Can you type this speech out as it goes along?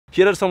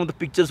Here are some of the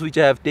pictures which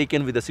I have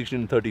taken with the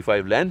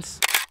 16-35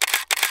 lens.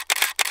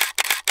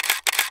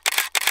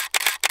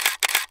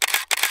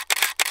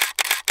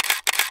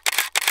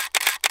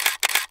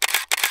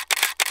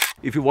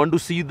 If you want to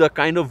see the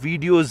kind of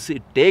videos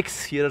it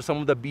takes, here are some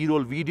of the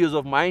B-roll videos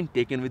of mine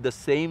taken with the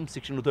same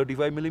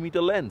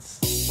 16-35mm lens.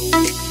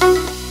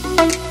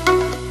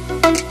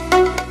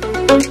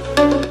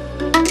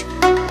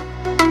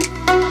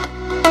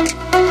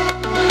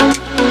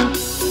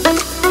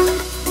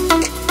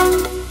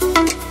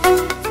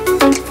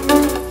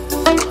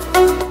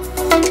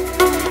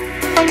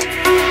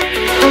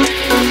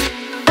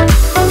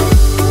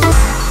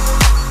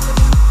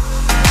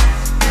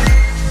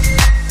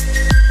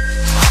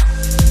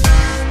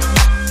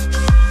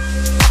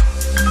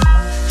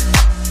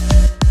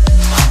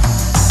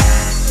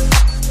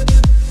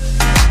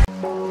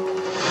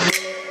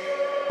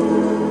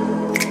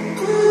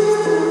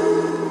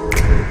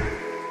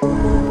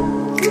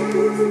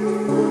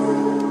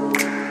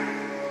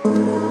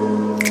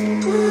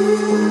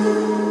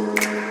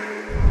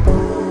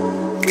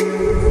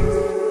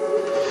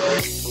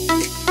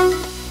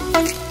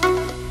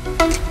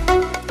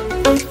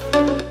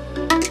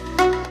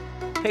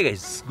 Hey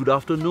guys, good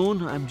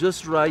afternoon. I'm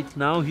just right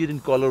now here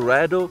in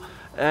Colorado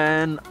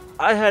and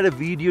I had a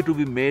video to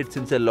be made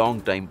since a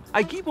long time.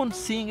 I keep on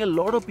seeing a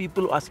lot of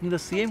people asking the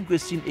same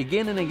question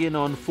again and again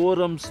on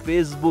forums,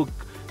 Facebook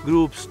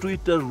groups,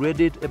 Twitter,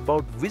 Reddit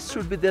about which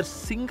should be their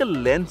single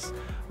lens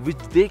which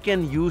they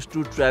can use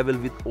to travel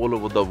with all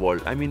over the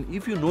world. I mean,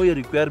 if you know your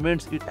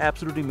requirements, it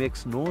absolutely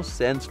makes no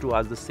sense to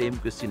ask the same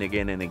question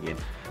again and again.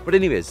 But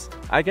anyways,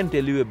 I can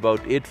tell you about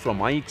it from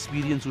my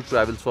experience, who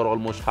travels for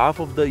almost half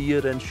of the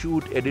year and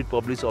shoot, edit,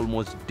 publish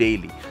almost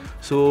daily.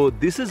 So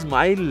this is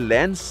my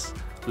lens.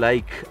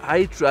 Like,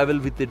 I travel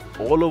with it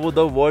all over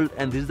the world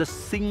and this is the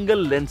single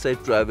lens I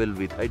travel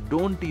with. I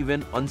don't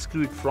even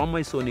unscrew it from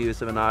my Sony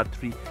A7R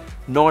III,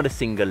 not a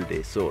single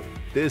day. So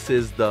this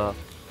is the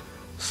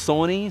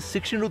Sony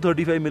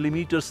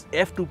 16-35mm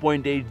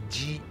f2.8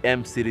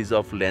 GM series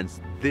of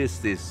lens.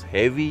 This is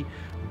heavy,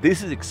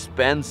 this is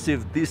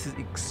expensive, this is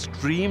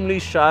extremely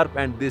sharp,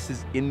 and this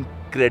is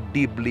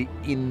incredibly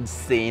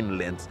insane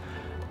lens.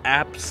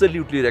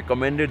 Absolutely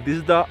recommended. This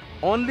is the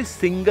only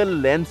single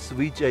lens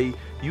which I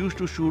used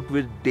to shoot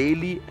with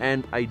daily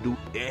and I do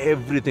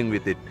everything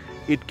with it.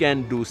 It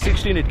can do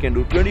 16, it can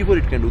do 24,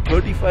 it can do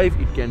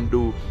 35, it can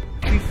do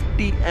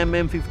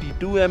 50mm,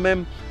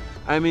 52mm.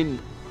 I mean,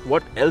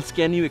 what else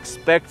can you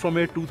expect from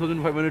a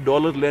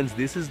 $2,500 lens?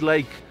 This is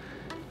like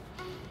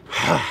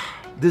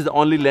this is the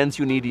only lens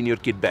you need in your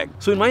kit bag.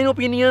 So in my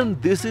opinion,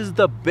 this is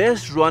the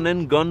best run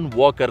and gun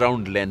walk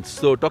around lens.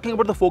 So talking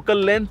about the focal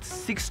length,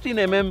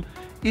 16mm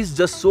is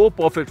just so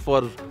perfect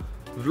for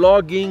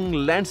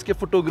vlogging, landscape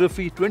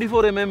photography.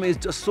 24mm is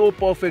just so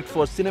perfect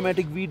for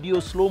cinematic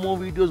videos, slow-mo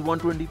videos,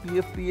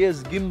 120p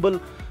FPS, gimbal.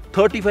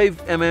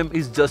 35mm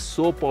is just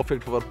so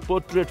perfect for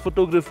portrait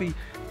photography.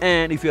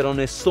 And if you're on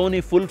a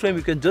Sony full frame,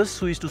 you can just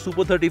switch to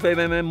super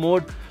 35mm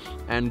mode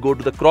and go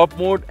to the crop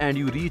mode and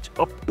you reach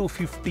up to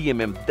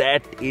 50mm.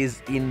 That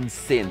is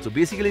insane. So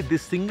basically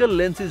this single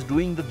lens is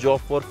doing the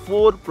job for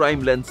 4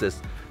 prime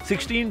lenses: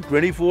 16,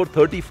 24,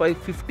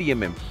 35,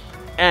 50mm.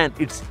 And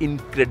it's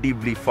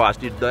incredibly fast.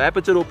 The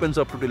aperture opens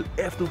up to till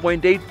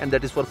f2.8 and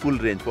that is for full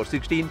range. For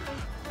 16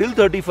 till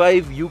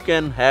 35 you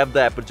can have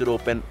the aperture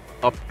open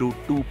up to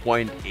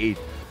 2.8.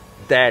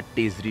 That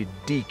is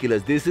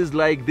ridiculous. This is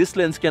like, this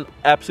lens can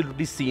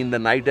absolutely see in the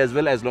night as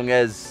well, as long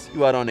as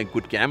you are on a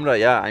good camera.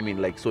 Yeah, I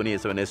mean, like Sony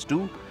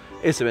A7S2,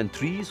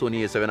 A7iii,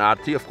 Sony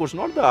A7R III, of course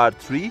not the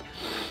R3.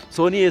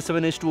 Sony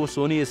A7S2 or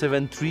Sony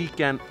A7 III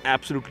can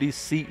absolutely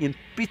see in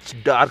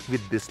pitch dark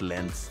with this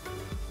lens.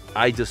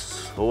 I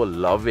just so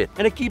love it.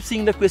 And I keep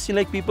seeing the question,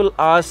 like people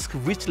ask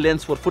which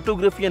lens for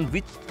photography and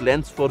which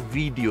lens for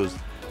videos.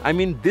 I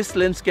mean, this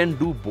lens can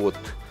do both.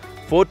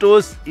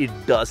 Photos, it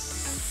does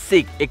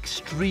sick,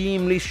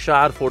 extremely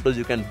sharp photos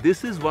you can.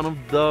 This is one of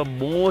the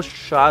most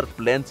sharp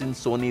lens in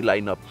Sony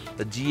lineup,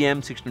 the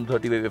GM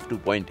 16-35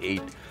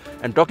 f2.8.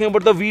 And talking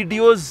about the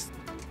videos,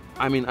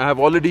 I mean, I have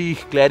already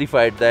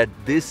clarified that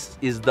this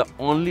is the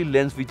only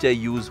lens which I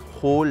use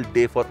whole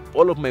day for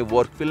all of my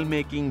work,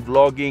 filmmaking,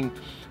 vlogging,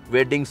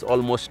 weddings,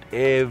 almost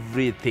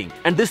everything.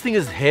 And this thing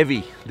is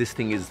heavy. This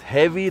thing is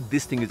heavy.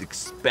 This thing is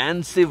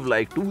expensive,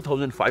 like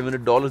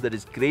 $2,500. That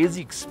is crazy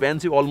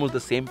expensive, almost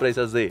the same price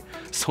as a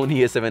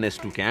Sony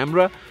A7S2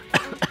 camera.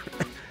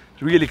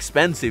 Really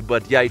expensive,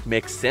 but yeah, it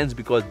makes sense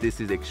because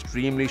this is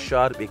extremely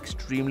sharp,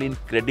 extremely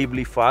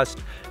incredibly fast,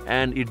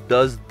 and it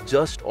does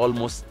just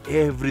almost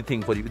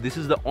everything for you. This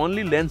is the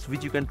only lens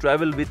which you can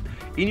travel with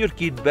in your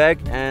kit bag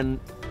and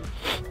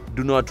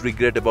do not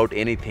regret about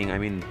anything. I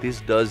mean, this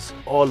does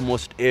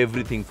almost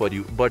everything for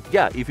you. But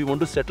yeah, if you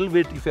want to settle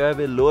with, if you have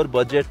a lower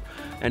budget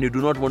and you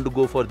do not want to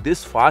go for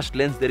this fast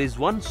lens, there is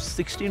one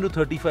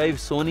 16-35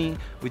 Sony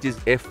which is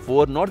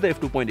f4, not the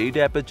f2.8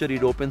 aperture.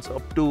 It opens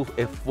up to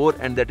f4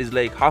 and that is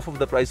like half of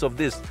the price of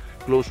this,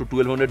 close to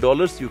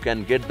 $1,200. You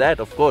can get that,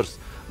 of course.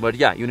 But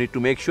yeah, you need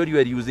to make sure you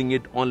are using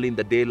it only in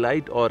the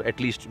daylight or at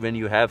least when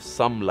you have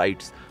some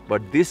lights.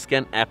 but this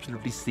can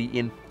absolutely see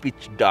in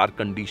pitch dark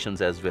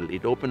conditions as well.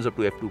 It opens up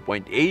to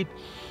f2.8.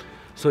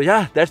 So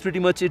yeah, that's pretty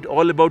much it,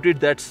 all about it.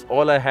 That's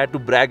all I had to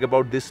brag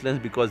about this lens,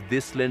 because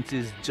this lens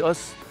is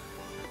just,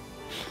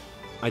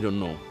 I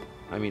don't know,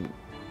 I mean,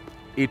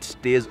 it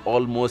stays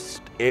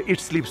almost, it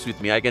sleeps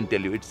with me, I can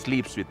tell you, it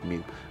sleeps with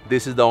me.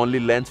 This is the only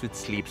lens which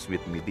sleeps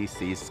with me.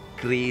 This is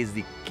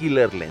crazy,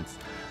 killer lens.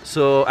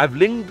 So I've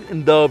linked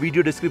in the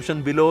video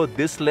description below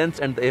this lens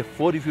and the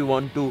f4. If you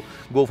want to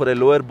go for a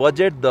lower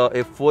budget, the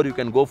f4 you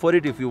can go for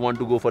it. If you want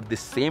to go for the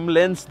same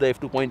lens, the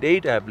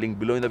f2.8, I have linked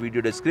below in the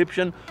video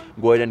description.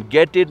 Go ahead and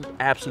get it.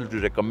 Absolutely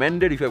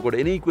recommended. If you have got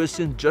any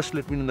questions, just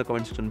let me know in the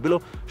comment section below.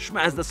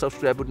 Smash the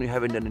subscribe button if you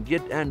haven't done it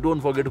yet, and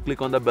don't forget to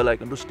click on the bell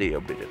icon to stay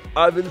updated.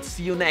 I will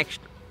see you next.